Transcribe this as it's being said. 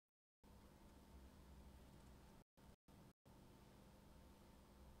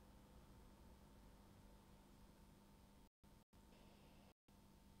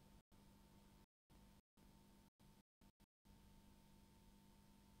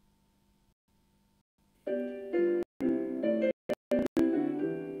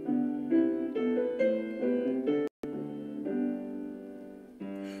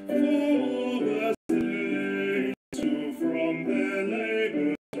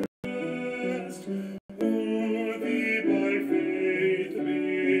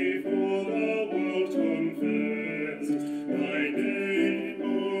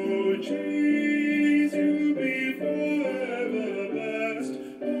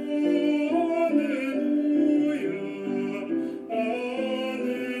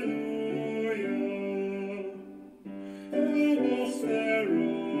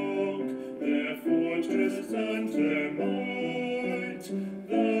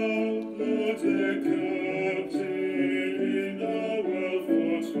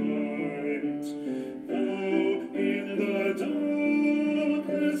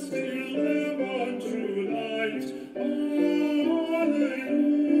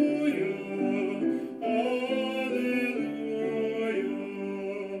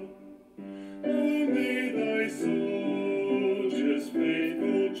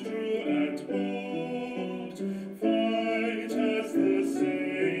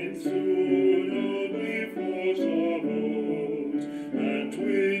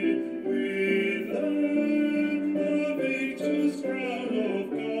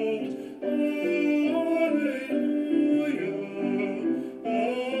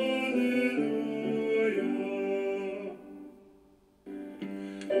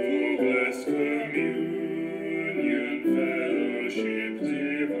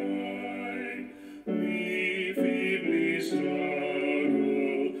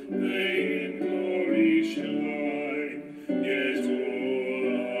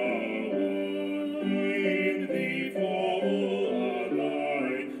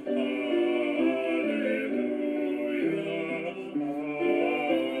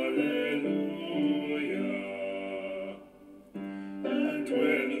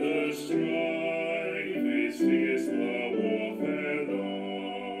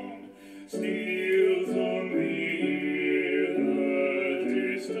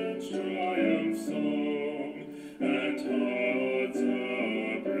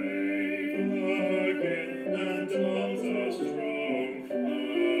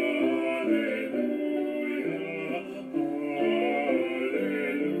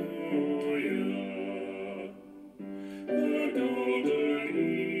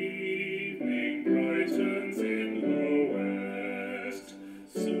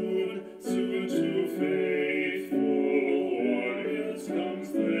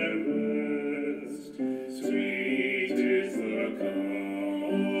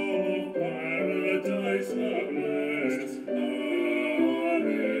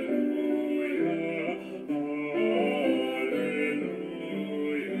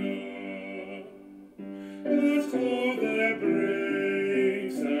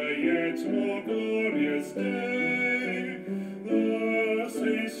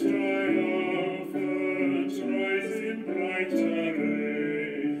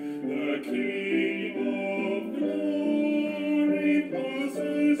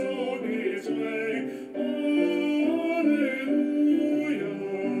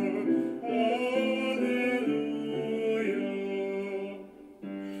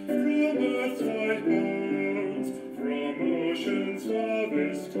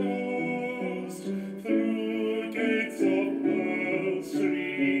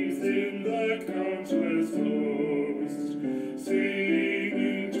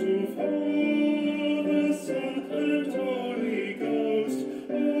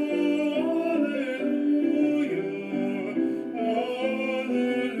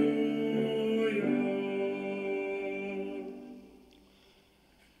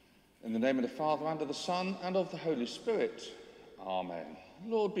In the name of the Father, and of the Son, and of the Holy Spirit. Amen.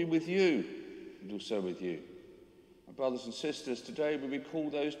 The Lord be with you, and also with you. My brothers and sisters, today we recall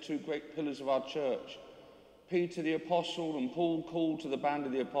those two great pillars of our church, Peter the Apostle and Paul called to the band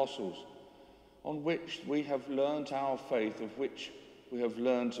of the Apostles, on which we have learnt our faith, of which we have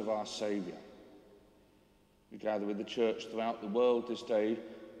learnt of our Saviour. We gather with the church throughout the world this day,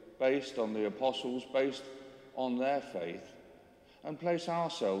 based on the Apostles, based on their faith, and place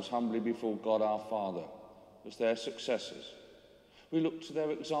ourselves humbly before God our Father as their successors. We look to their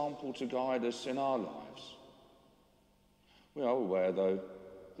example to guide us in our lives. We are aware, though,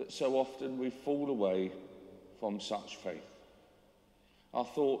 that so often we fall away from such faith. Our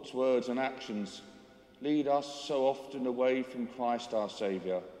thoughts, words and actions lead us so often away from Christ our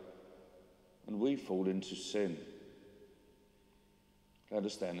Saviour, and we fall into sin. Let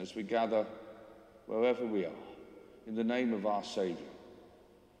us then, as we gather wherever we are, in the name of our Saviour,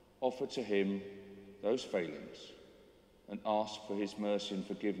 offer to him those failings and ask for his mercy and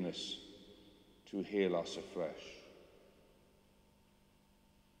forgiveness to heal us afresh.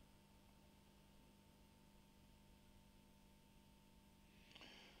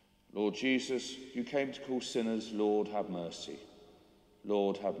 Lord Jesus, you came to call sinners, Lord, have mercy.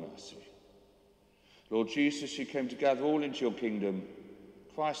 Lord, have mercy. Lord Jesus, you came to gather all into your kingdom.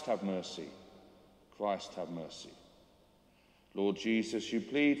 Christ, have mercy. Christ, have mercy. Lord Jesus, you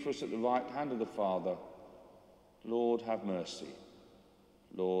plead for us at the right hand of the Father. Lord, have mercy.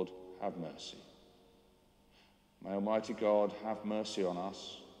 Lord, have mercy. May Almighty God have mercy on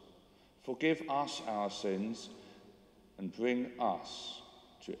us, forgive us our sins, and bring us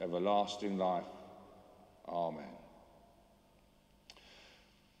to everlasting life. Amen.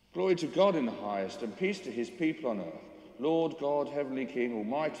 Glory to God in the highest, and peace to his people on earth. Lord God, heavenly King,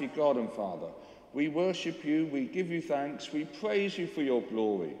 almighty God and Father, we worship you, we give you thanks, we praise you for your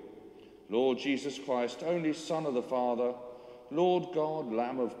glory. Lord Jesus Christ, only Son of the Father, Lord God,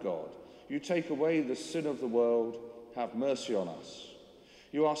 Lamb of God, you take away the sin of the world, have mercy on us.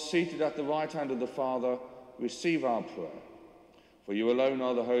 You are seated at the right hand of the Father, receive our prayer. For you alone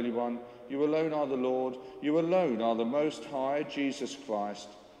are the Holy One, you alone are the Lord, you alone are the Most High, Jesus Christ,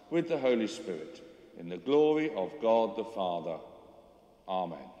 with the Holy Spirit, in the glory of God the Father.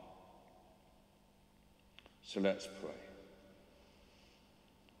 Amen. So let's pray.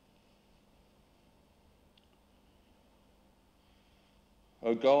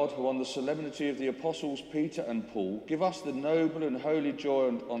 O God, who on the solemnity of the Apostles Peter and Paul, give us the noble and holy joy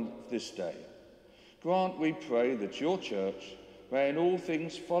on this day. Grant, we pray, that your Church may in all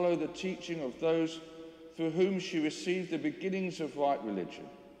things follow the teaching of those through whom she received the beginnings of right religion.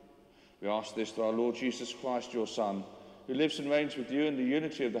 We ask this through our Lord Jesus Christ, your Son, who lives and reigns with you in the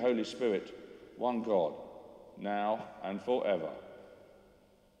unity of the Holy Spirit, one God, now and forever.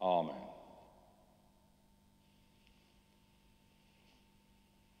 Amen.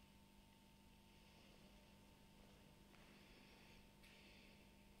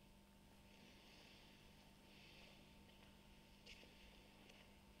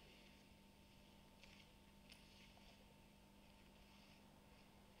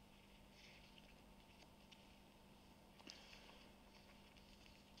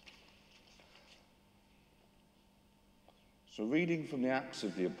 So, reading from the Acts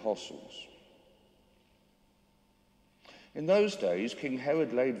of the Apostles. In those days, King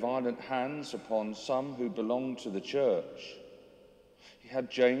Herod laid violent hands upon some who belonged to the church. He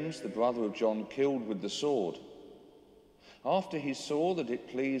had James, the brother of John, killed with the sword. After he saw that it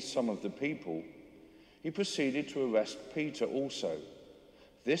pleased some of the people, he proceeded to arrest Peter also.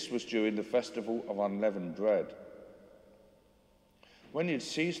 This was during the festival of unleavened bread. When he had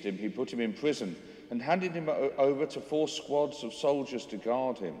seized him, he put him in prison and handed him over to 4 squads of soldiers to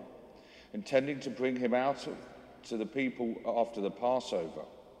guard him, intending to bring him out to the people after the Passover.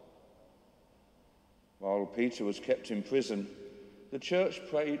 While Peter was kept in prison, the church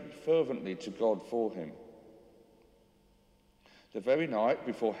prayed fervently to God for him. The very night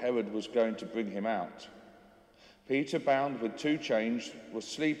before Herod was going to bring him out, Peter, bound with 2 chains, was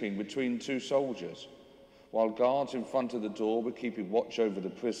sleeping between 2 soldiers, while guards in front of the door were keeping watch over the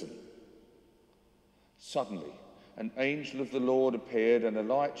prison. Suddenly, an angel of the Lord appeared, and a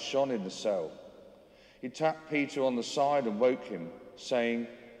light shone in the cell. He tapped Peter on the side and woke him, saying,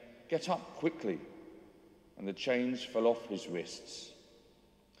 "Get up quickly." And the chains fell off his wrists.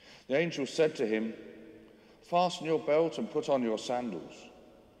 The angel said to him, "Fasten your belt and put on your sandals."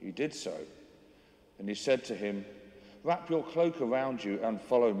 He did so. And he said to him, "Wrap your cloak around you and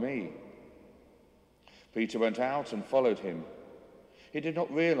follow me." Peter went out and followed him. He did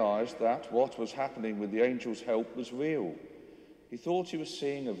not realize that what was happening with the angel's help was real. He thought he was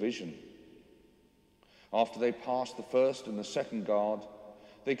seeing a vision. After they passed the first and the second guard,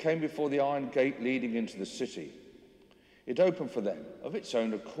 they came before the iron gate leading into the city. It opened for them of its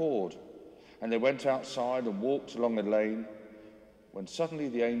own accord, and they went outside and walked along a lane, when suddenly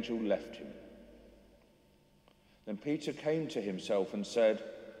the angel left him. Then Peter came to himself and said,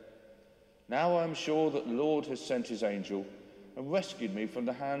 "Now I am sure that the Lord has sent his angel and rescued me from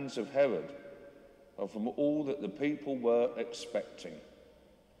the hands of Herod, and from all that the people were expecting."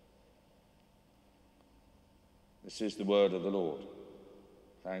 This is the word of the Lord.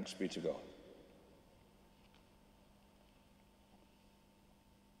 Thanks be to God.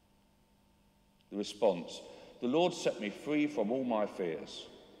 The response: the Lord set me free from all my fears.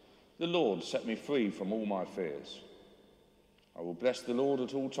 The Lord set me free from all my fears. I will bless the Lord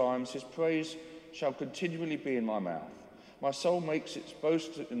at all times. His praise shall continually be in my mouth. My soul makes its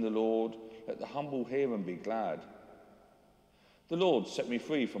boast in the Lord. Let the humble hear and be glad. The Lord set me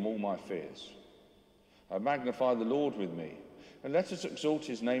free from all my fears. I magnify the Lord with me, and let us exalt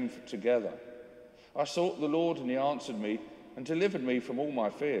his name together. I sought the Lord, and he answered me and delivered me from all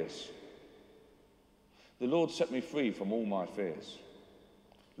my fears. The Lord set me free from all my fears.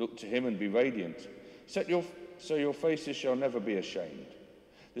 Look to him and be radiant. So your faces shall never be ashamed.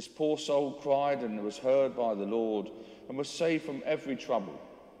 This poor soul cried and was heard by the Lord, and was saved from every trouble.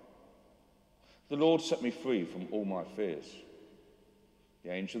 The Lord set me free from all my fears.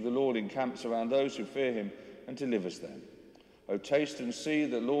 The angel of the Lord encamps around those who fear him and delivers them. O taste and see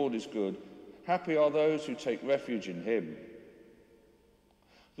that the Lord is good. Happy are those who take refuge in him.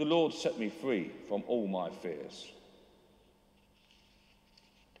 The Lord set me free from all my fears.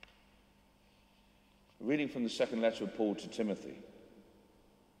 A reading from the second letter of Paul to Timothy.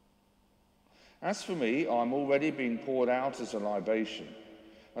 As for me, I am already being poured out as a libation,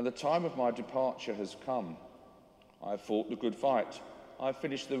 and the time of my departure has come. I have fought the good fight. I have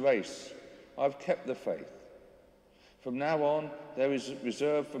finished the race. I have kept the faith. From now on, there is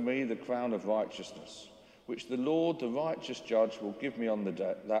reserved for me the crown of righteousness, which the Lord, the righteous judge, will give me on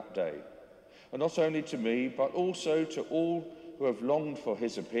that day. And not only to me, but also to all who have longed for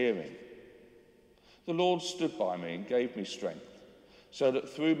his appearing. The Lord stood by me and gave me strength, so that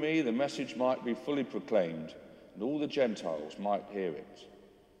through me the message might be fully proclaimed, and all the Gentiles might hear it.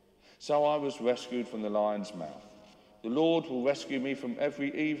 So I was rescued from the lion's mouth. The Lord will rescue me from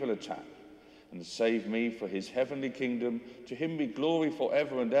every evil attack, and save me for his heavenly kingdom. To him be glory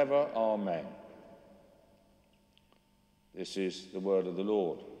forever and ever. Amen. This is the word of the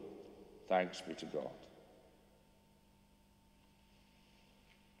Lord. Thanks be to God.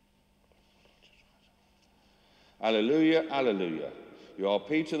 Alleluia, alleluia. You are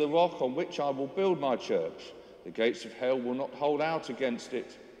Peter, the rock on which I will build my church. The gates of hell will not hold out against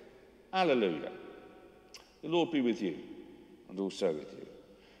it. Alleluia. The Lord be with you, and also with you.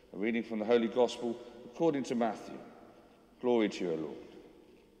 A reading from the Holy Gospel according to Matthew. Glory to you, O Lord.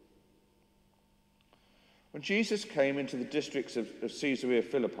 When Jesus came into the districts of Caesarea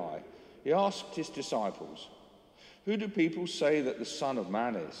Philippi, he asked his disciples, "Who do people say that the Son of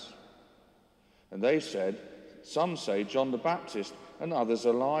Man is?" And they said, "Some say John the Baptist, and others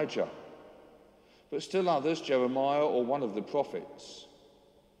Elijah, but still others Jeremiah or one of the prophets."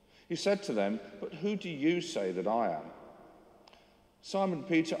 He said to them, "But who do you say that I am?" Simon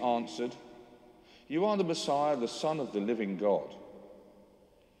Peter answered, "You are the Messiah, the Son of the living God."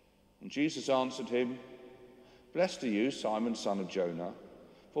 And Jesus answered him, "Blessed are you, Simon, son of Jonah,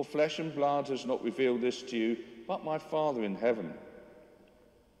 for flesh and blood has not revealed this to you, but my Father in heaven.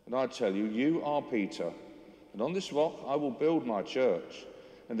 And I tell you, you are Peter, and on this rock I will build my church,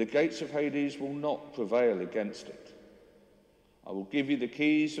 and the gates of Hades will not prevail against it. I will give you the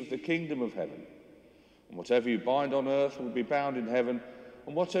keys of the kingdom of heaven, and whatever you bind on earth will be bound in heaven,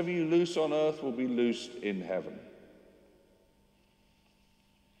 and whatever you loose on earth will be loosed in heaven."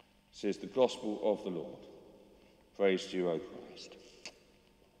 This is the gospel of the Lord. Praise to you, O Christ.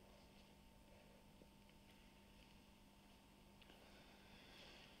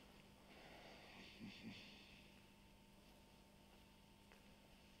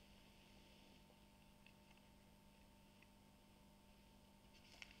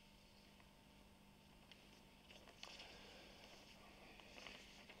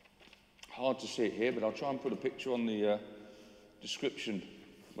 Hard to see it here, but I'll try and put a picture on the description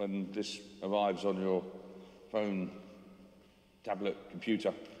when this arrives on your phone, tablet,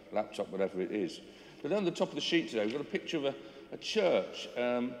 computer, laptop, whatever it is. But on the top of the sheet today, we've got a picture of a church,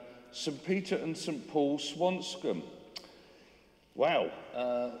 St. Peter and St. Paul, Swanscombe. Wow.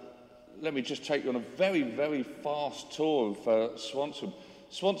 Let me just take you on a very, very fast tour of Swanscombe.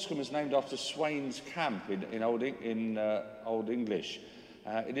 Swanscombe is named after Swain's Camp in Old English.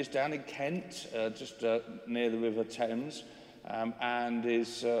 It is down in Kent, just near the River Thames, and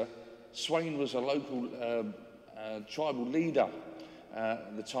Swain was a local tribal leader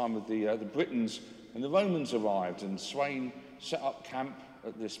at the time of the Britons, and the Romans arrived, and Swain set up camp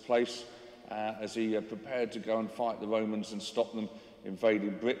at this place as he prepared to go and fight the Romans and stop them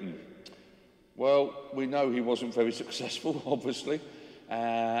invading Britain. Well, we know he wasn't very successful, obviously,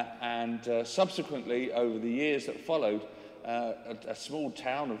 and subsequently, over the years that followed, a small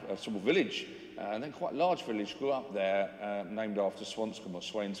town, a small village, and then quite a large village grew up there, named after Swanscombe or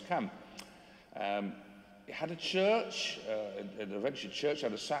Swain's Camp. It had a church, and eventually church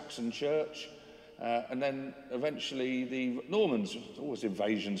had a Saxon church, and then eventually the Normans, there's always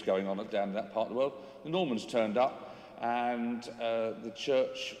invasions going on down that part of the world, the Normans turned up, and the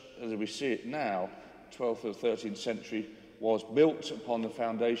church, as we see it now, 12th or 13th century, was built upon the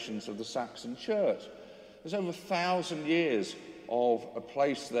foundations of the Saxon church. There's over 1,000 years of a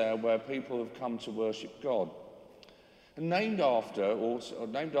place there where people have come to worship God. And named after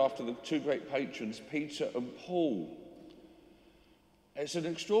the two great patrons, Peter and Paul. It's an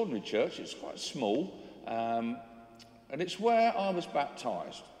extraordinary church. It's quite small, and it's where I was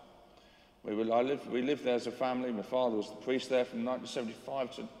baptised. We lived there as a family. My father was the priest there from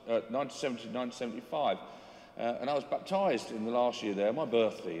 1975 to 1970 to 1975, and I was baptised in the last year there, my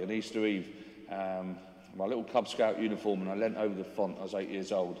birthday, and Easter Eve. My little Cub Scout uniform, and I leant over the font. I was 8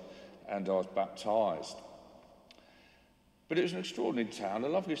 years old, and I was baptised. But it was an extraordinary town, a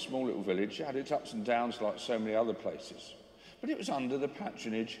lovely small little village. It had its ups and downs like so many other places. But it was under the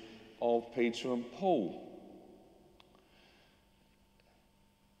patronage of Peter and Paul.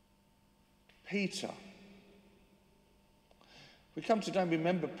 Peter, We come today and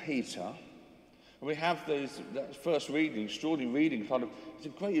remember Peter, and we have that first reading, extraordinary reading, it's a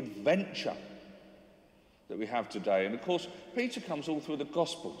great adventure that we have today. And of course, Peter comes all through the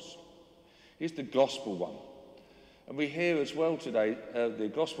Gospels. He's the Gospel one. And we hear as well today the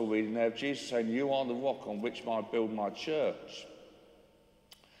Gospel reading there of Jesus saying, "You are the rock on which I build my church."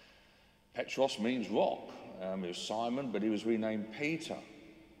 Petros means rock. It was Simon, but he was renamed Peter.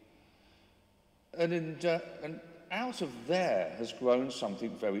 And out of there has grown something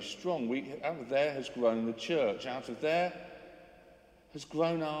very strong. Out of there has grown the church. Out of there has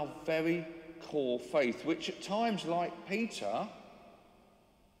grown our very core faith, which at times, like Peter,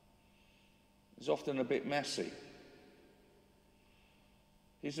 is often a bit messy.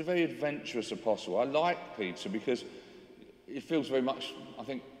 He's a very adventurous apostle. I like Peter because it feels very much, I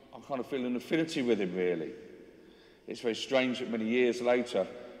think, I kind of feel an affinity with him, really. It's very strange that many years later,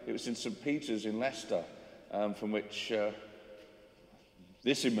 it was in St. Peter's in Leicester, from which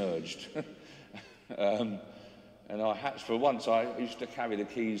this emerged. And I had, for once, I used to carry the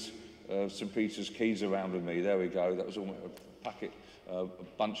keys, St. Peter's keys around with me. There we go. That was almost a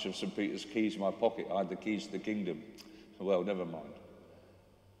bunch of St. Peter's keys in my pocket. I had the keys to the kingdom. Well, never mind.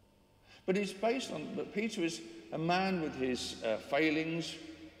 But it's based on that Peter is a man with his failings,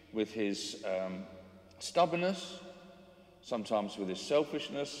 with his stubbornness, sometimes with his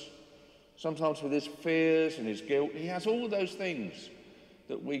selfishness, sometimes with his fears and his guilt. He has all those things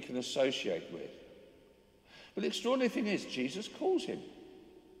that we can associate with. But the extraordinary thing is, Jesus calls him.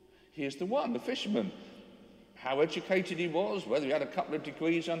 He is the one, the fisherman. How educated he was, whether he had a couple of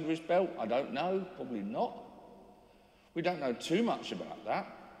degrees under his belt, I don't know, probably not. We don't know too much about that.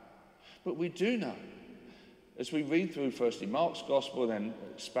 But we do know, as we read through firstly Mark's Gospel, then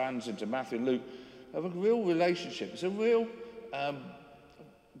expands into Matthew and Luke, of a real relationship. It's a real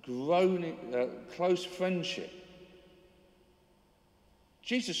close friendship.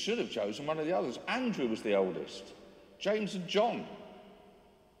 Jesus should have chosen one of the others. Andrew was the oldest. James and John.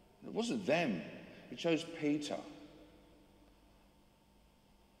 It wasn't them. He chose Peter.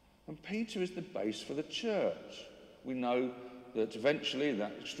 And Peter is the base for the church. We know that eventually,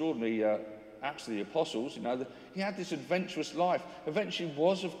 that extraordinary Acts of the Apostles, that he had this adventurous life. Eventually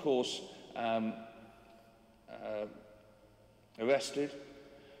was, of course, arrested.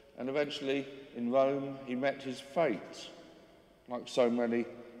 And eventually, in Rome, he met his fate, like so many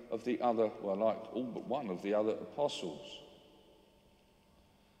of the other, well, like all but one of the other apostles.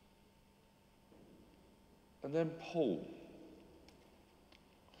 And then Paul.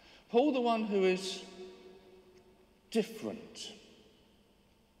 Paul, the one who is different.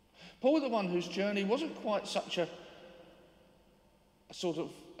 Paul, the one whose journey wasn't quite such a sort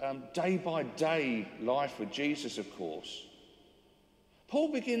of day-by-day life with Jesus, of course. Paul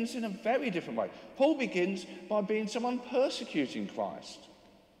begins in a very different way. Paul begins by being someone persecuting Christ.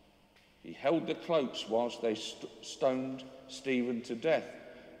 He held the cloaks whilst they stoned Stephen to death.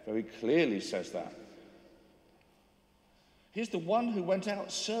 Very clearly says that. He's the one who went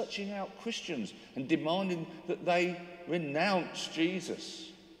out searching out Christians and demanding that they renounce Jesus.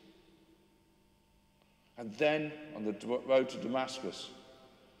 And then, on the road to Damascus,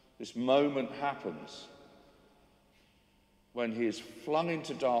 this moment happens when he is flung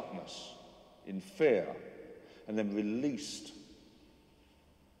into darkness in fear and then released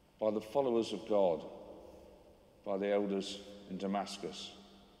by the followers of God, by the elders in Damascus,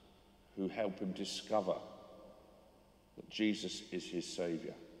 who help him discover that Jesus is his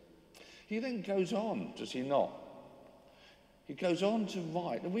Saviour. He then goes on, does he not? He goes on to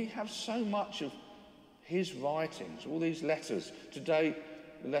write, and we have so much of his writings, all these letters. Today,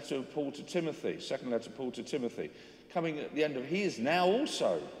 the letter of Paul to Timothy, second letter of Paul to Timothy, coming at the end of, he is now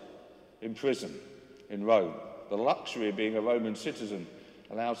also in prison in Rome. The luxury of being a Roman citizen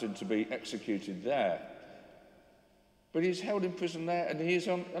allows him to be executed there. But he's held in prison there, and he is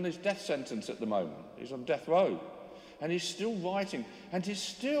on his death sentence at the moment. He's on death row. And he's still writing. And he's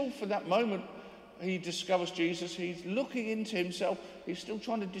still, for that moment, he discovers Jesus. He's looking into himself. He's still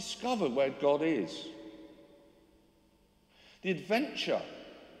trying to discover where God is. The adventure,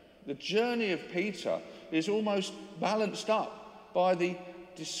 the journey of Peter is almost balanced up by the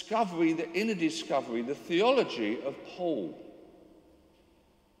discovery, the inner discovery, the theology of Paul.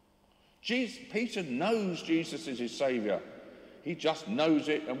 Peter knows Jesus is his Saviour. He just knows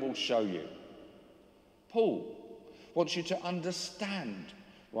it and will show you. Paul wants you to understand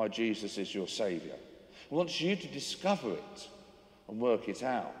why Jesus is your Saviour. He wants you to discover it and work it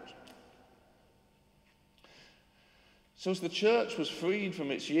out. So as the church was freed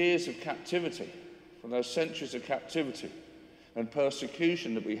from its years of captivity, from those centuries of captivity and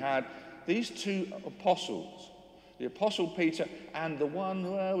persecution that we had, these two apostles, The Apostle Peter and the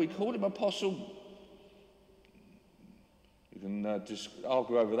one, well, we call him Apostle. You can just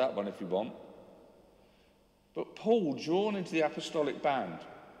argue over that one if you want. But Paul, drawn into the apostolic band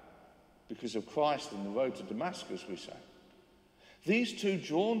because of Christ and the road to Damascus, we say. These two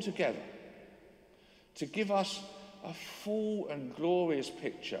drawn together to give us a full and glorious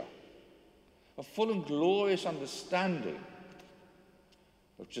picture, a full and glorious understanding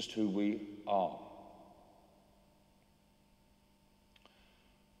of just who we are.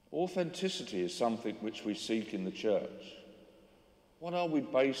 Authenticity is something which we seek in the church. What are we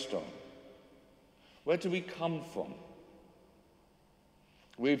based on? Where do we come from?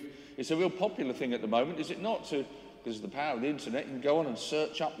 It's a real popular thing at the moment, is it not? Because of the power of the internet, you can go on and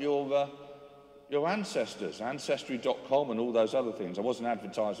search up your ancestors, ancestry.com and all those other things. I wasn't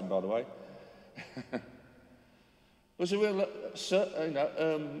advertising, by the way. There's a real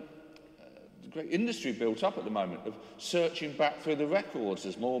great industry built up at the moment of searching back through the records.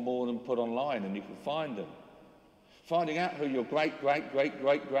 There's more and more of them put online, and you can find them. Finding out who your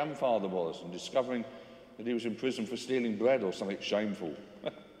great-great-great-great-grandfather was and discovering that he was in prison for stealing bread or something shameful.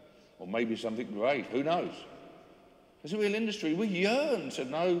 Or maybe something great, who knows? There's a real industry. We yearn to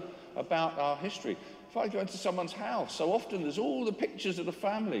know about our history. If I go into someone's house, so often there's all the pictures of the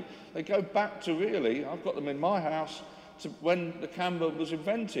family. They go back to really, I've got them in my house, to when the camera was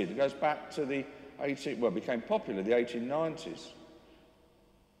invented. It goes back to the became popular, the 1890s.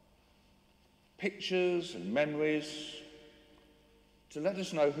 Pictures and memories to let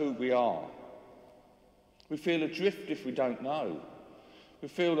us know who we are. We feel adrift if we don't know. We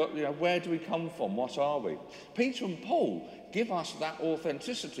feel that, where do we come from? What are we? Peter and Paul give us that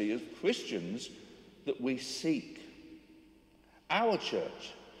authenticity as Christians that we seek. Our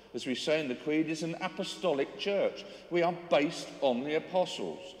church, as we say in the Creed, is an apostolic church. We are based on the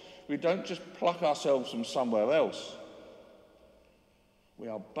apostles. We don't just pluck ourselves from somewhere else. We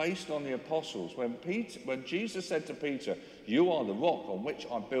are based on the apostles. When Jesus said to Peter, "You are the rock on which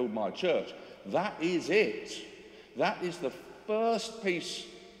I build my church," that is it. That is the first piece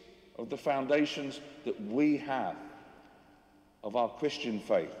of the foundations that we have of our Christian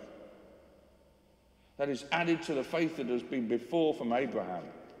faith. That is added to the faith that has been before from Abraham.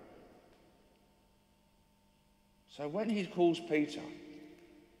 So when he calls Peter,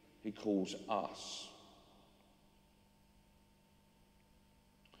 he calls us.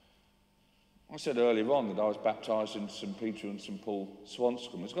 I said earlier on that I was baptised in St. Peter and St. Paul,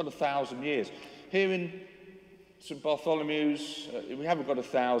 Swanscombe. It's got 1,000 years. Here in St. Bartholomew's, we haven't got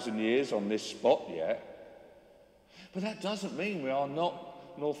 1,000 years on this spot yet. But that doesn't mean we are not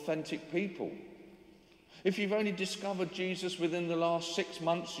an authentic people. If you've only discovered Jesus within the last 6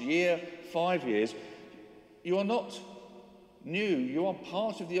 months, year, 5 years, you are not new. You are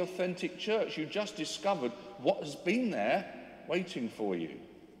part of the authentic church. You just discovered what has been there waiting for you.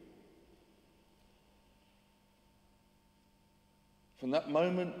 From that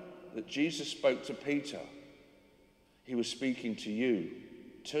moment that Jesus spoke to Peter, he was speaking to you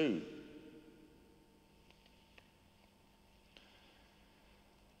too.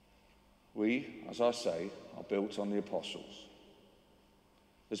 We, as I say, are built on the apostles.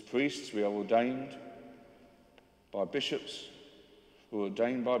 As priests, we are ordained by bishops who are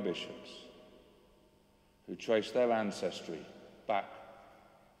ordained by bishops who trace their ancestry back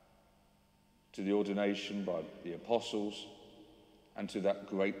to the ordination by the apostles and to that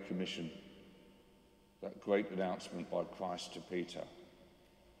great commission, that great announcement by Christ to Peter,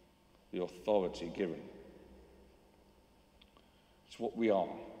 the authority given. It's what we are.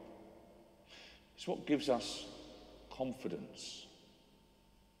 It's what gives us confidence.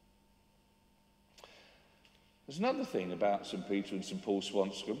 There's another thing about St. Peter and St. Paul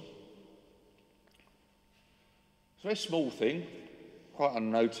Swanscombe. It's a very small thing, quite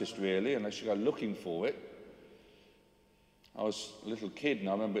unnoticed really, unless you go looking for it. I was a little kid and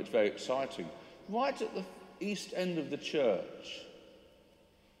I remember it's very exciting. Right at the east end of the church,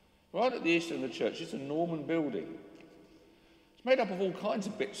 it's a Norman building. It's made up of all kinds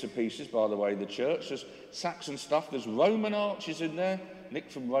of bits and pieces, by the way, the church. There's Saxon stuff, there's Roman arches in there,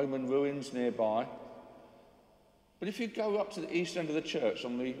 nicked from Roman ruins nearby. But if you go up to the east end of the church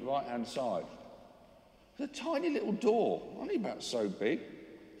on the right-hand side, there's a tiny little door, only about so big,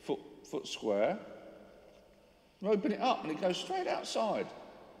 foot square. You open it up and it goes straight outside.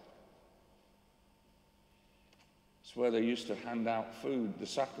 It's where they used to hand out food, the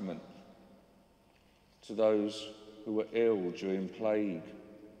sacrament, to those who were ill during plague,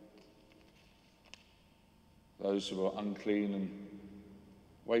 those who were unclean and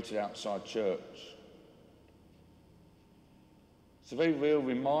waited outside church. It's a very real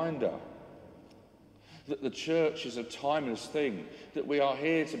reminder that the church is a timeless thing, that we are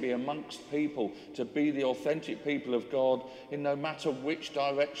here to be amongst people, to be the authentic people of God in no matter which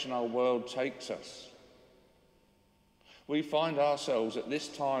direction our world takes us. We find ourselves at this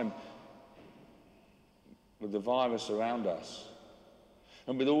time with the virus around us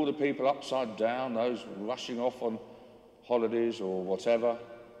and with all the people upside down, those rushing off on holidays or whatever,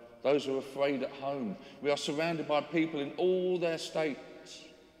 those who are afraid at home. We are surrounded by people in all their states.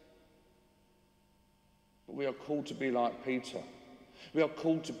 But we are called to be like Peter. We are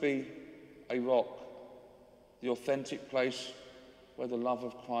called to be a rock, the authentic place where the love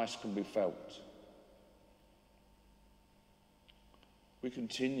of Christ can be felt. We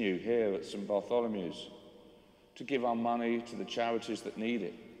continue here at St. Bartholomew's to give our money to the charities that need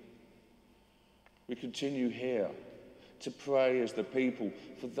it. We continue here to pray as the people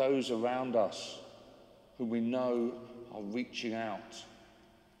for those around us who we know are reaching out.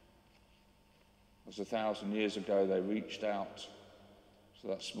 As 1,000 years ago they reached out to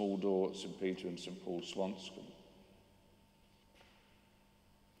that small door at St. Peter and St. Paul Swanscombe.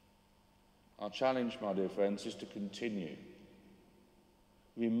 Our challenge, my dear friends, is to continue.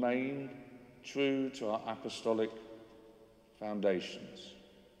 Remain true to our apostolic foundations.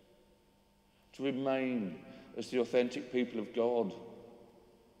 To remain as the authentic people of God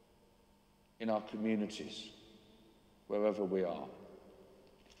in our communities, wherever we are.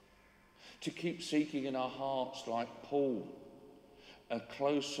 To keep seeking in our hearts, like Paul, a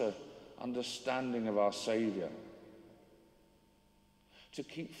closer understanding of our Saviour. To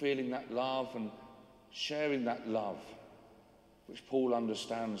keep feeling that love and sharing that love, which Paul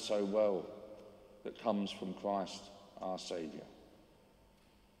understands so well, that comes from Christ, our Saviour.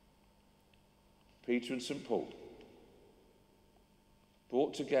 Peter and St. Paul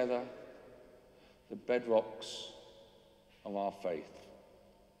brought together the bedrocks of our faith,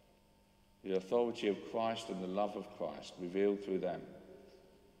 the authority of Christ and the love of Christ revealed through them,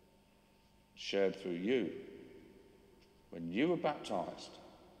 shared through you when you were baptized,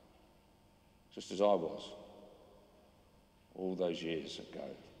 just as I was all those years ago.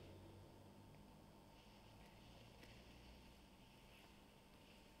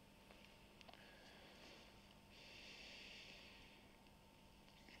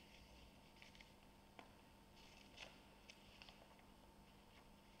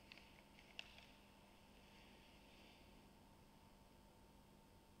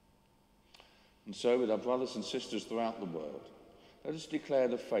 And so, with our brothers and sisters throughout the world, let us declare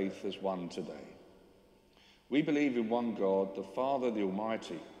the faith as one today. We believe in one God, the Father, the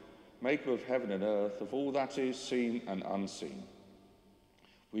Almighty, maker of heaven and earth, of all that is seen and unseen.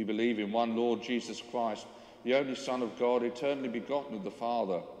 We believe in one Lord Jesus Christ, the only Son of God, eternally begotten of the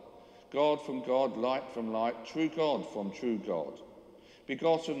Father, God from God, light from light, true God from true God,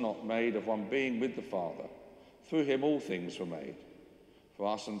 begotten, not made, of one being with the Father. Through him all things were made. For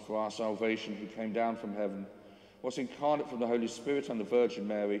us and for our salvation, who came down from heaven, was incarnate from the Holy Spirit and the Virgin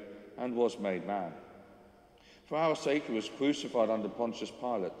Mary, and was made man. For our sake, he was crucified under Pontius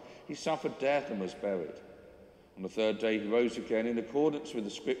Pilate. He suffered death and was buried. On the third day he rose again in accordance with the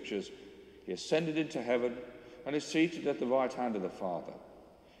Scriptures. He ascended into heaven and is seated at the right hand of the Father.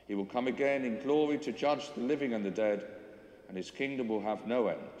 He will come again in glory to judge the living and the dead, and his kingdom will have no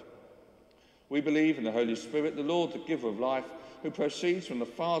end. We believe in the Holy Spirit, the Lord, the giver of life, who proceeds from the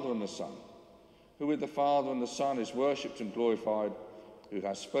Father and the Son, who with the Father and the Son is worshipped and glorified, who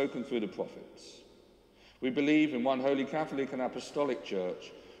has spoken through the prophets. We believe in one holy Catholic and Apostolic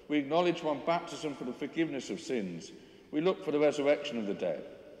Church. We acknowledge one baptism for the forgiveness of sins. We look for the resurrection of the dead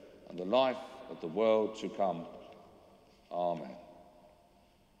and the life of the world to come. Amen.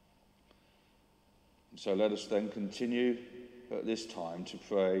 And so let us then continue at this time to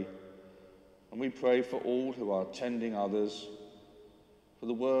pray. And we pray for all who are tending others, for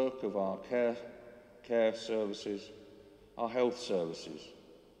the work of our care services, our health services,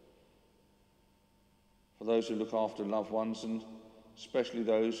 for those who look after loved ones, and especially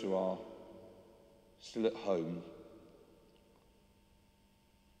those who are still at home,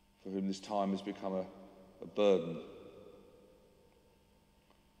 for whom this time has become a burden.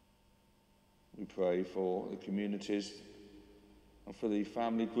 We pray for the communities and for the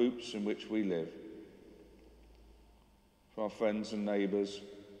family groups in which we live, for our friends and neighbours,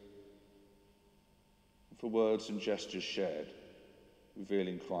 and for words and gestures shared,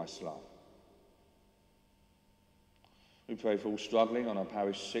 revealing Christ's love. We pray for all struggling on our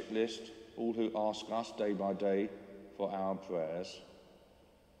parish sick list, all who ask us day by day for our prayers.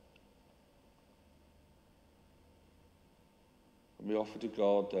 And we offer to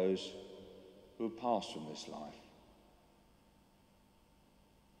God those who have passed from this life,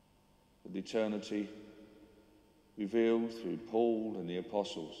 that eternity revealed through Paul and the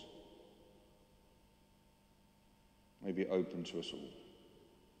apostles, may be open to us all.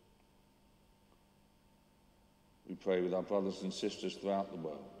 We pray with our brothers and sisters throughout the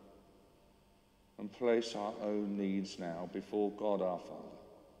world and place our own needs now before God our Father,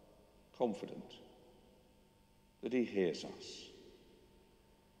 confident that he hears us.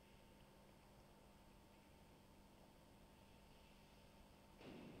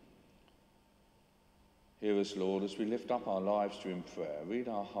 Hear us, Lord, as we lift up our lives to you in prayer. Read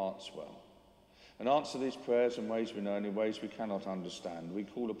our hearts well and answer these prayers in ways we know and in ways we cannot understand. We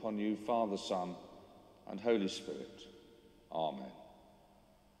call upon you, Father, Son, and Holy Spirit. Amen.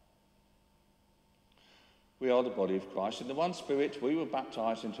 We are the body of Christ. In the one Spirit, we were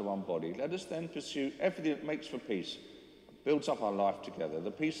baptized into one body. Let us then pursue everything that makes for peace and builds up our life together.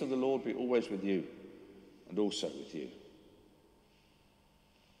 The peace of the Lord be always with you and also with you.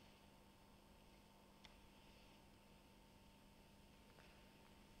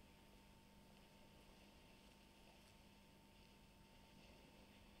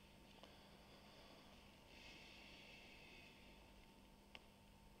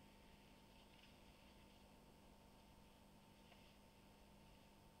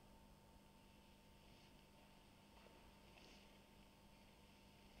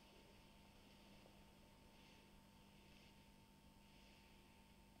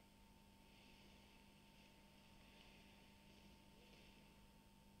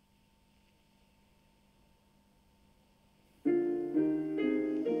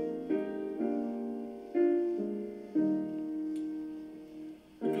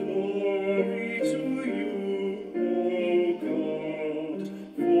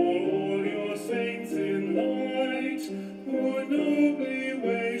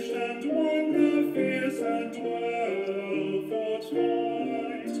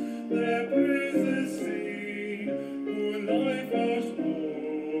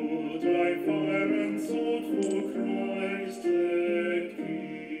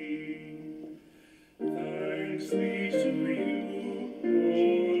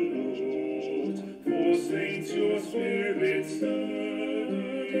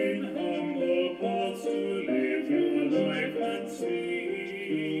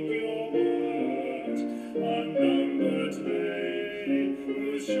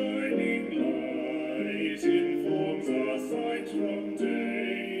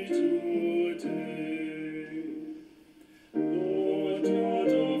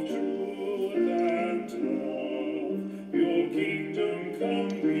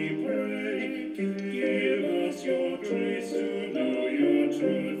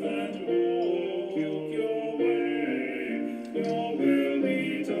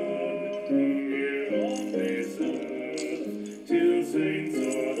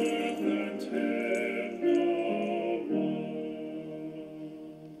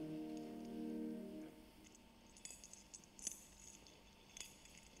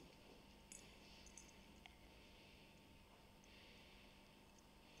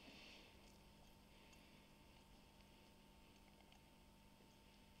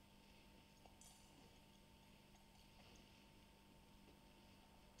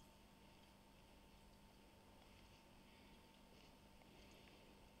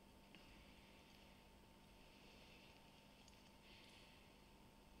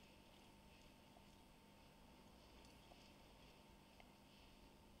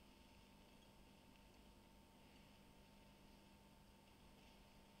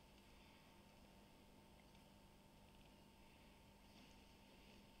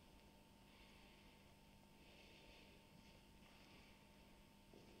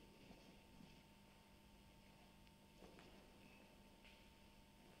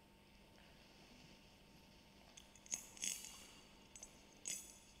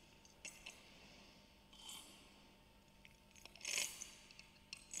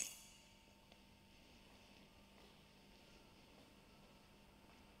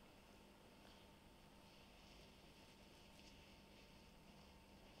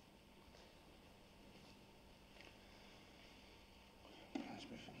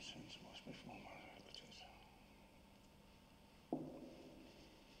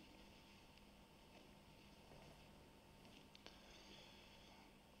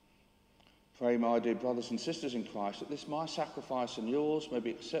 Pray, my dear brothers and sisters in Christ, that this my sacrifice and yours may be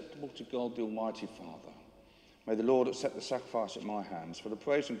acceptable to God the Almighty Father. May the Lord accept the sacrifice at my hands for the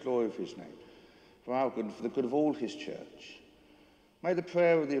praise and glory of his name, for our good and for the good of all his church. May the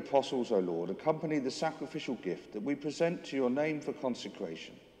prayer of the apostles, O Lord, accompany the sacrificial gift that we present to your name for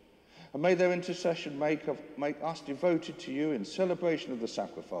consecration. And may their intercession make us devoted to you in celebration of the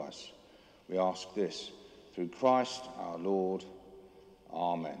sacrifice. We ask this through Christ our Lord.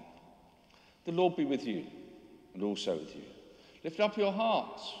 Amen. The Lord be with you, and also with you. Lift up your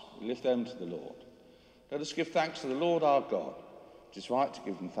hearts, and lift them to the Lord. Let us give thanks to the Lord our God. It is right to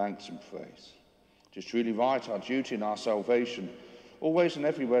give him thanks and praise. It is truly right, our duty and our salvation, always and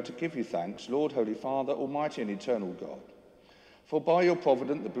everywhere to give you thanks, Lord, Holy Father, Almighty and eternal God. For by your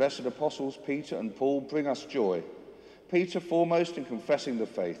providence the blessed apostles Peter and Paul bring us joy. Peter foremost in confessing the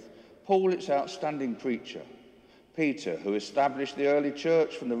faith, Paul its outstanding preacher. Peter, who established the early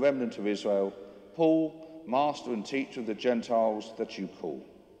church from the remnant of Israel, Paul, master and teacher of the Gentiles that you call.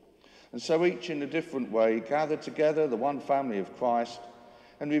 And so each in a different way gathered together the one family of Christ,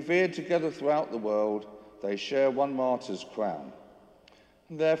 and revered together throughout the world, they share one martyr's crown.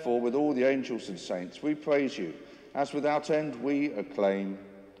 And therefore, with all the angels and saints, we praise you, as without end we acclaim,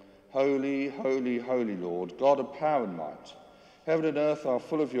 Holy, holy, holy Lord, God of power and might. Heaven and earth are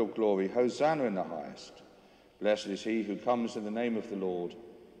full of your glory. Hosanna in the highest. Blessed is he who comes in the name of the Lord.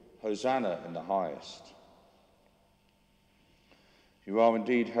 Hosanna in the highest. You are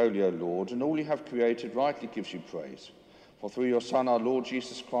indeed holy, O Lord, and all you have created rightly gives you praise. For through your Son, our Lord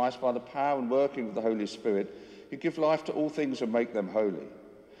Jesus Christ, by the power and working of the Holy Spirit, you give life to all things and make them holy.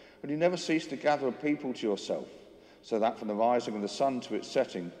 And you never cease to gather a people to yourself, so that from the rising of the sun to its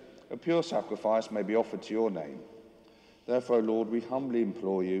setting, a pure sacrifice may be offered to your name. Therefore, O Lord, we humbly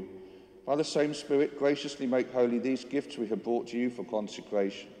implore you, by the same Spirit, graciously make holy these gifts we have brought to you for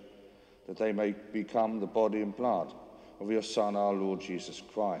consecration, that they may become the body and blood of your Son, our Lord Jesus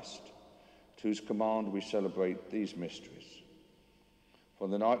Christ, to whose command we celebrate these mysteries. For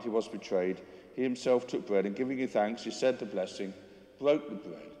the night he was betrayed, he himself took bread, and giving you thanks, he said the blessing, broke the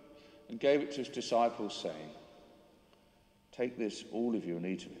bread, and gave it to his disciples, saying, "Take this, all of you, and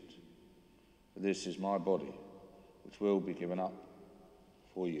eat of it, for this is my body, which will be given up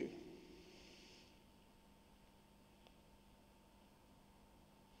for you."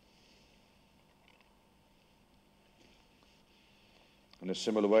 In a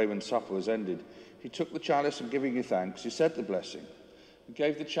similar way, when supper was ended, he took the chalice, and giving you thanks, he said the blessing, and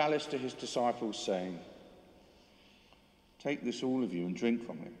gave the chalice to his disciples, saying, "Take this, all of you, and drink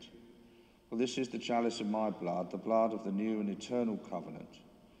from it. For this is the chalice of my blood, the blood of the new and eternal covenant,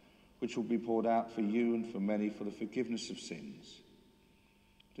 which will be poured out for you and for many for the forgiveness of sins.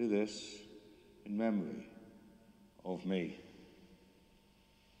 Do this in memory of me."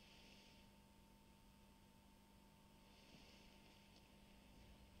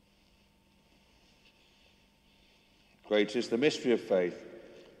 Great is the mystery of faith.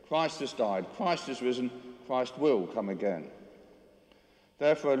 Christ has died, Christ is risen, Christ will come again.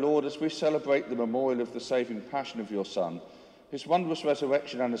 Therefore, O Lord, as we celebrate the memorial of the saving passion of your Son, his wondrous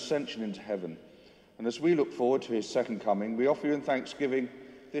resurrection and ascension into heaven, and as we look forward to his second coming, we offer you in thanksgiving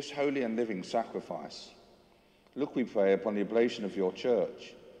this holy and living sacrifice. Look, we pray, upon the oblation of your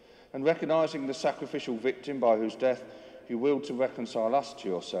church, and recognizing the sacrificial victim by whose death you willed to reconcile us to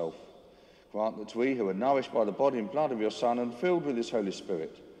yourself, grant that we, who are nourished by the body and blood of your Son and filled with his Holy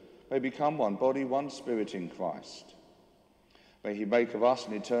Spirit, may become one body, one spirit in Christ. May he make of us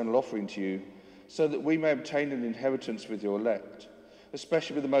an eternal offering to you, so that we may obtain an inheritance with your elect,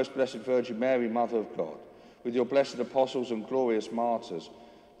 especially with the most blessed Virgin Mary, Mother of God, with your blessed apostles and glorious martyrs,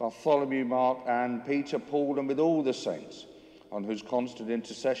 Bartholomew, Mark, Anne, Peter, Paul, and with all the saints, on whose constant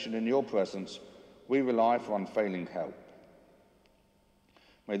intercession in your presence we rely for unfailing help.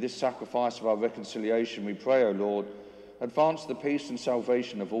 May this sacrifice of our reconciliation, we pray, O Lord, advance the peace and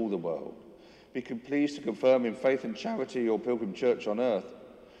salvation of all the world. Be pleased to confirm in faith and charity your pilgrim church on earth,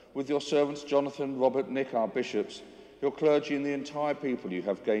 with your servants Jonathan, Robert, Nick, our bishops, your clergy, and the entire people you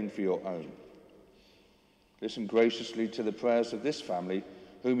have gained for your own. Listen graciously to the prayers of this family,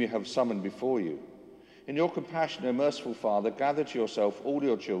 whom you have summoned before you. In your compassion, O merciful Father, gather to yourself all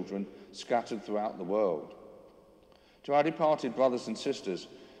your children scattered throughout the world. To our departed brothers and sisters,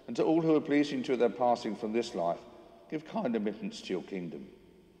 and to all who are pleasing to at their passing from this life, give kind admittance to your kingdom.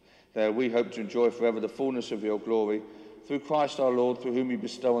 There we hope to enjoy forever the fullness of your glory, through Christ our Lord, through whom you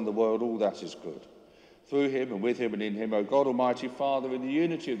bestow on the world all that is good. Through him, and with him, and in him, O God, Almighty Father, in the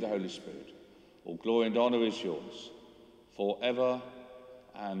unity of the Holy Spirit, all glory and honour is yours, for ever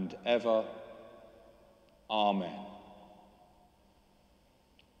and ever. Amen.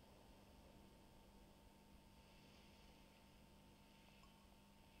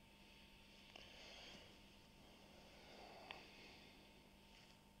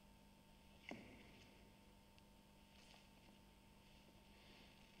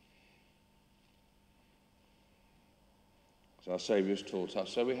 As our Saviour has taught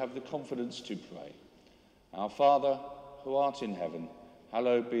us, so we have the confidence to pray. Our Father, who art in heaven,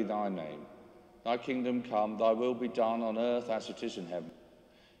 hallowed be thy name. Thy kingdom come, thy will be done on earth as it is in heaven.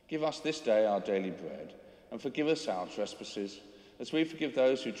 Give us this day our daily bread, and forgive us our trespasses, as we forgive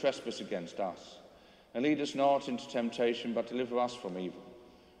those who trespass against us. And lead us not into temptation, but deliver us from evil.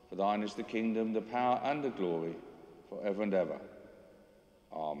 For thine is the kingdom, the power, and the glory, for ever and ever.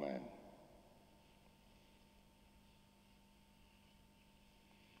 Amen.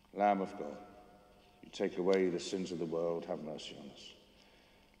 Lamb of God, you take away the sins of the world, have mercy on us.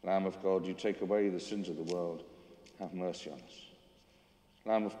 Lamb of God, you take away the sins of the world, have mercy on us.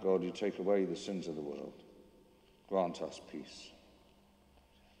 Lamb of God, you take away the sins of the world, grant us peace.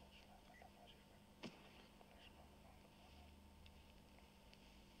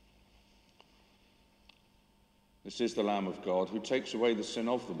 This is the Lamb of God who takes away the sin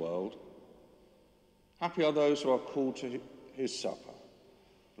of the world. Happy are those who are called to his supper.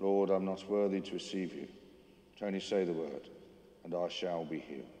 Lord, I'm not worthy to receive you, but only say the word, and I shall be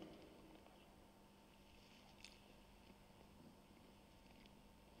healed.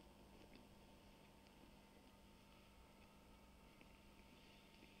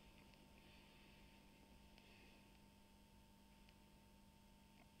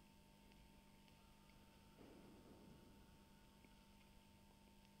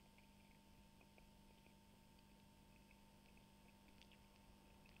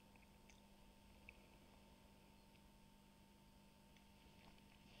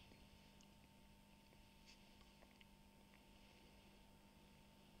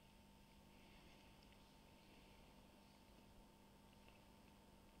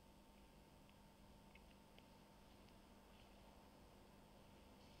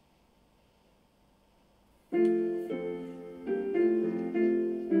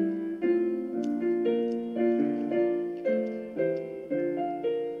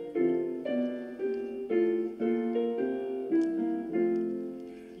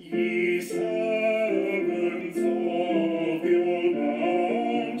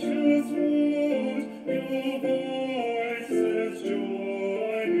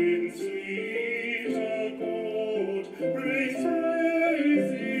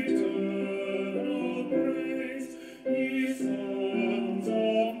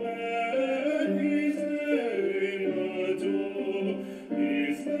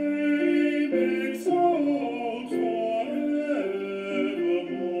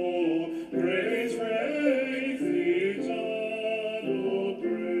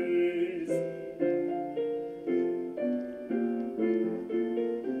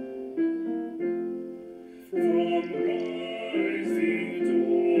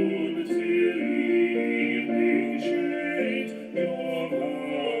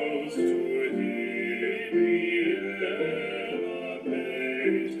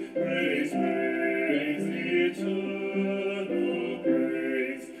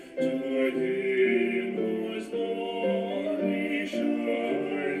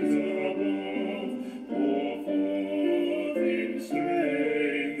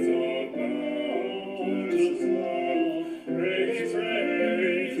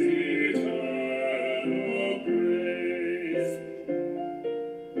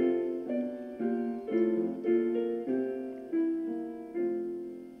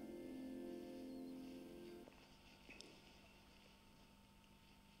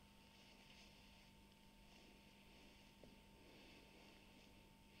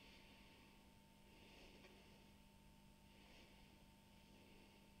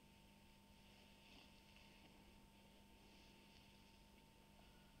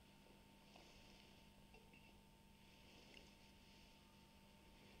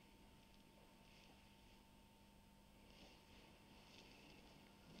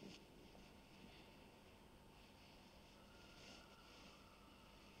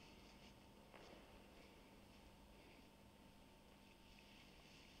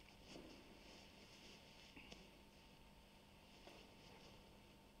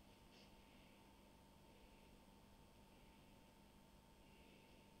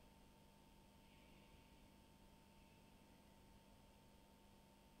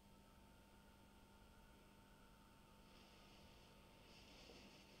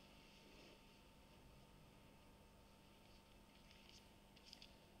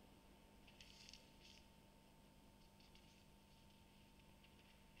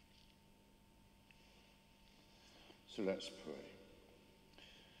 So let's pray.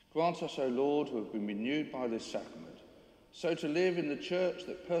 Grant us, O Lord, who have been renewed by this sacrament, so to live in the church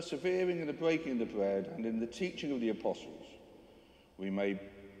that, persevering in the breaking of the bread and in the teaching of the apostles, we may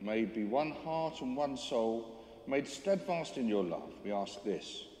be one heart and one soul, made steadfast in your love. We ask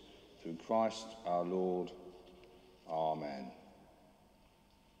this through Christ our Lord. Amen.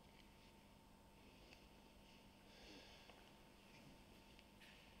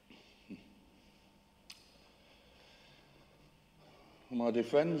 My dear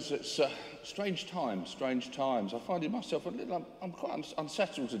friends, it's strange times. I find it myself I'm quite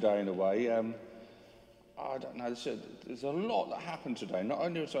unsettled today in a way. I don't know, there's a lot that happened today. Not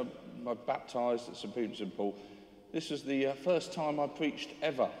only was I baptised at St. Peter and St. Paul, this was the first time I preached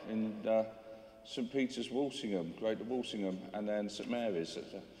ever in St. Peter's, Walsingham, Greater Walsingham, and then St. Mary's,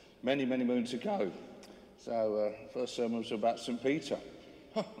 many moons ago. So first sermon was about St. Peter.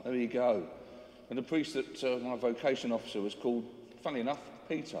 Huh, there you go. And the priest that my vocation officer was called, funny enough,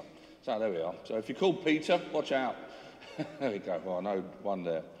 Peter. So there we are. So if you're called Peter, watch out. There we go. Well, I know one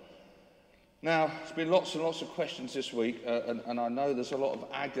there. Now, there's been lots and lots of questions this week, and I know there's a lot of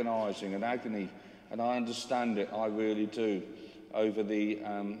agonising and agony, and I understand it, I really do, over the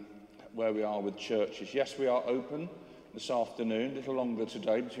where we are with churches. Yes, we are open this afternoon, a little longer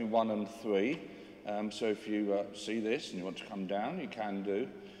today, between 1 and 3. So if you see this and you want to come down, you can do.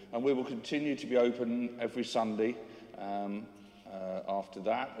 And we will continue to be open every Sunday after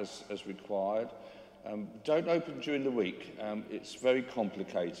that, as required. Don't open during the week. It's very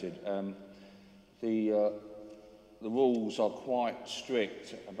complicated. The rules are quite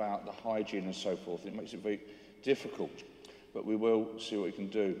strict about the hygiene and so forth. It makes it very difficult, but we will see what we can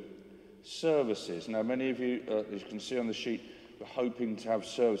do. Services. Now, many of you, as you can see on the sheet, we're hoping to have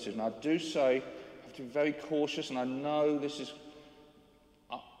services. And I do say, you have to be very cautious, and I know this is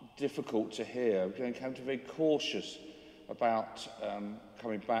difficult to hear. We're going to have to be very cautious about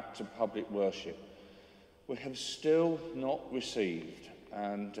coming back to public worship. We have still not received,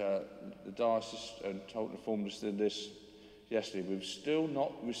 and the diocese informed us of this yesterday, we've still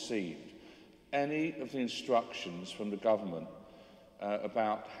not received any of the instructions from the government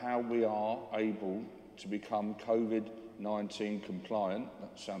about how we are able to become COVID-19 compliant.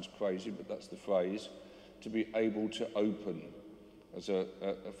 That sounds crazy, but that's the phrase, to be able to open as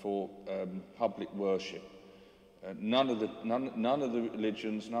for public worship. None of the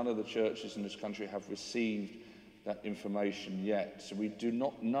religions, none of the churches in this country have received that information yet. So we do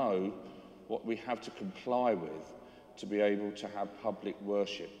not know what we have to comply with to be able to have public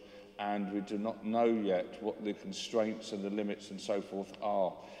worship. And we do not know yet what the constraints and the limits and so forth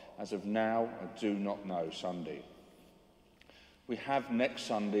are. As of now, I do not know Sunday. We have next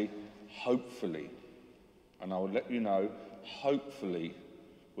Sunday, hopefully, and I will let you know, hopefully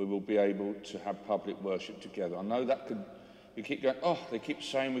we will be able to have public worship together. I know that we keep going, oh, they keep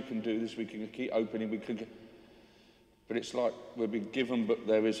saying we can do this, we can keep opening, but it's like we've been given, but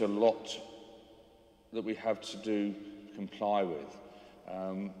there is a lot that we have to do, comply with.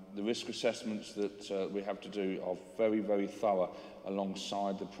 The risk assessments that we have to do are very thorough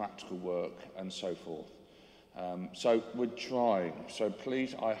alongside the practical work and so forth. So we're trying. So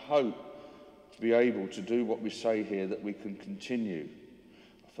please, I hope to be able to do what we say here, that we can continue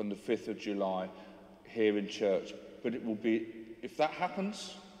from the 5th of July here in church. But it will be, if that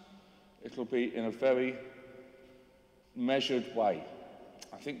happens, it'll be in a very measured way.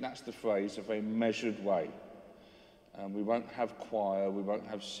 I think that's the phrase, a very measured way. We won't have choir, we won't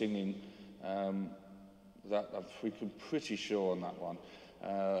have singing. We can pretty sure on that one.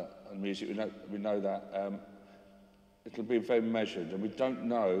 And music, we know that. It'll be very measured, and we don't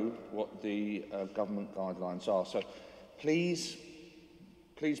know what the government guidelines are. So please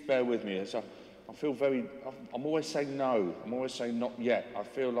bear with me. As I feel I'm always saying no. I'm always saying not yet. I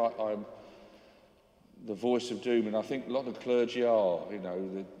feel like I'm the voice of doom, and I think a lot of clergy are,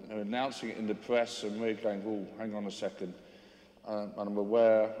 they're announcing it in the press, and we're going, oh, hang on a second. And I'm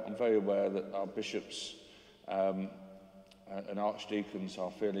very aware that our bishops and archdeacons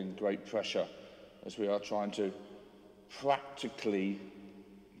are feeling great pressure as we are trying to practically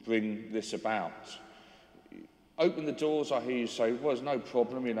bring this about. Open the doors, I hear you say, well, there's no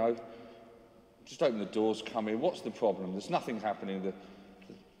problem, just open the doors, come in. What's the problem? There's nothing happening.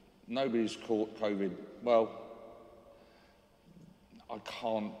 Nobody's caught COVID. Well, I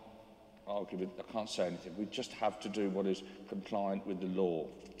can't argue with, I can't say anything. We just have to do what is compliant with the law.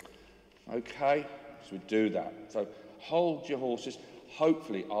 Okay? So we do that. So hold your horses.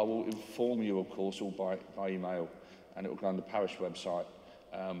 Hopefully, I will inform you, of course, all by email, and it will go on the parish website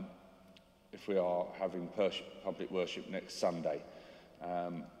if we are having public worship next Sunday.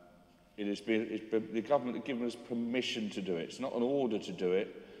 The government has given us permission to do it. It's not an order to do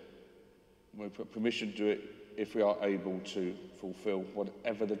it. We put permission to do it if we are able to fulfil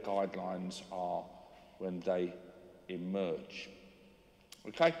whatever the guidelines are when they emerge.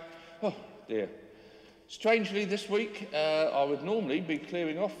 Okay? Oh, dear. Strangely, this week, I would normally be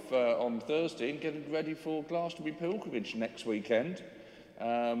clearing off on Thursday and getting ready for Glastonbury pilgrimage next weekend.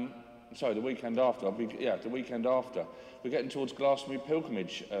 Sorry, the weekend after. The weekend after. We're getting towards Glastonbury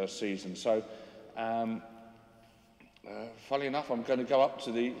pilgrimage season, so Funnily enough, I'm going to go up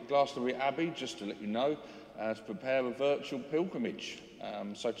to the Glastonbury Abbey, just to let you know, to prepare a virtual pilgrimage.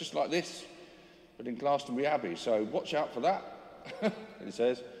 So just like this, but in Glastonbury Abbey. So watch out for that, it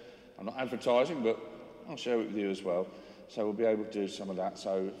says. I'm not advertising, but I'll share it with you as well. So we'll be able to do some of that.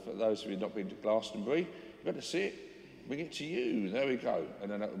 So for those of you who have not been to Glastonbury, you've got to see it, bring it to you. There we go.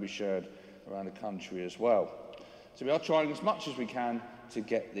 And then that will be shared around the country as well. So we are trying as much as we can to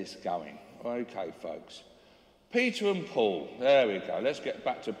get this going. Okay, folks. Peter and Paul. There we go. Let's get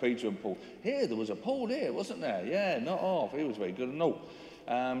back to Peter and Paul. Here, there was a Paul here, wasn't there? Yeah, not off. He was very good and all.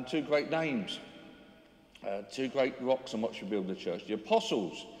 Two great names. Two great rocks on which we build the church. The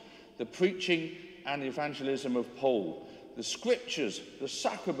apostles, the preaching and the evangelism of Paul. The scriptures, the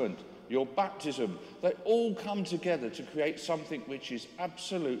sacrament, your baptism. They all come together to create something which is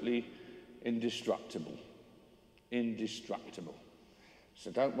absolutely indestructible. Indestructible.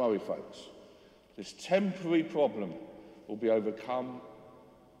 So don't worry, folks. This temporary problem will be overcome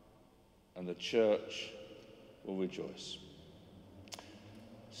and the church will rejoice.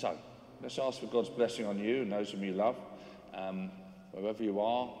 So, let's ask for God's blessing on you and those whom you love, wherever you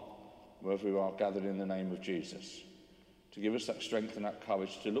are gathered in the name of Jesus, to give us that strength and that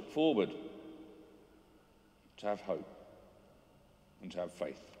courage to look forward, to have hope and to have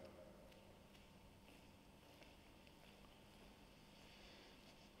faith.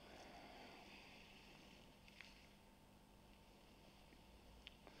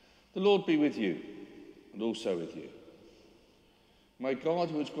 The Lord be with you, and also with you. May God,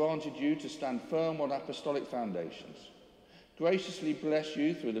 who has granted you to stand firm on apostolic foundations, graciously bless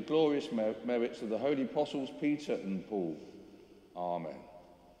you through the glorious merits of the holy apostles Peter and Paul. Amen.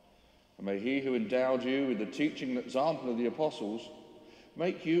 And may he who endowed you with the teaching and example of the apostles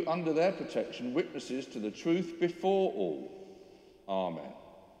make you, under their protection, witnesses to the truth before all. Amen.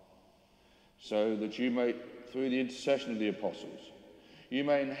 So that you may, through the intercession of the apostles, you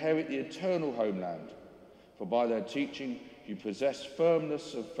may inherit the eternal homeland, for by their teaching you possess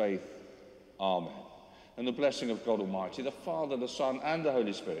firmness of faith. Amen. And the blessing of God Almighty, the Father, the Son, and the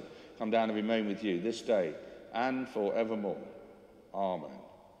Holy Spirit, come down and remain with you this day and forevermore. Amen.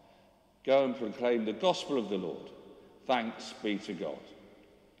 Go and proclaim the gospel of the Lord. Thanks be to God.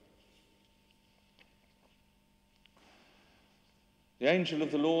 The angel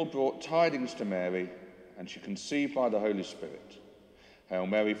of the Lord brought tidings to Mary, and she conceived by the Holy Spirit. Hail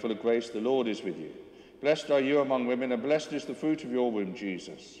Mary, full of grace, the Lord is with you. Blessed are you among women, and blessed is the fruit of your womb,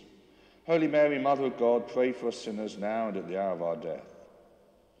 Jesus. Holy Mary, Mother of God, pray for us sinners now and at the hour of our death.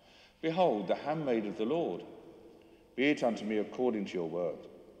 Behold, the handmaid of the Lord. Be it unto me according to your word.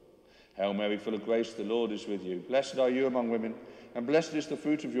 Hail Mary, full of grace, the Lord is with you. Blessed are you among women, and blessed is the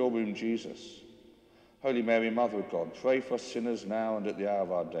fruit of your womb, Jesus. Holy Mary, Mother of God, pray for us sinners now and at the hour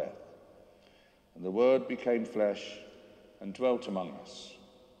of our death. And the Word became flesh and dwelt among us.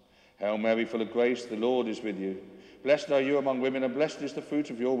 Hail Mary, full of grace, the Lord is with you. Blessed are you among women, and blessed is the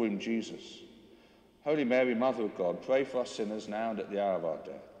fruit of your womb, Jesus. Holy Mary, Mother of God, pray for us sinners now and at the hour of our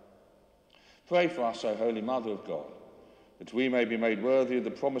death. Pray for us, O Holy Mother of God, that we may be made worthy of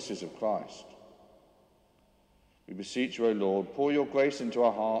the promises of Christ. We beseech you, O Lord, pour your grace into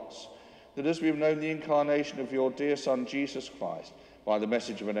our hearts, that as we have known the incarnation of your dear Son, Jesus Christ, by the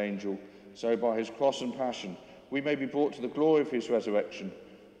message of an angel, so by his cross and passion, we may be brought to the glory of his resurrection,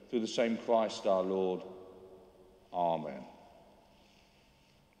 through the same Christ our Lord. Amen.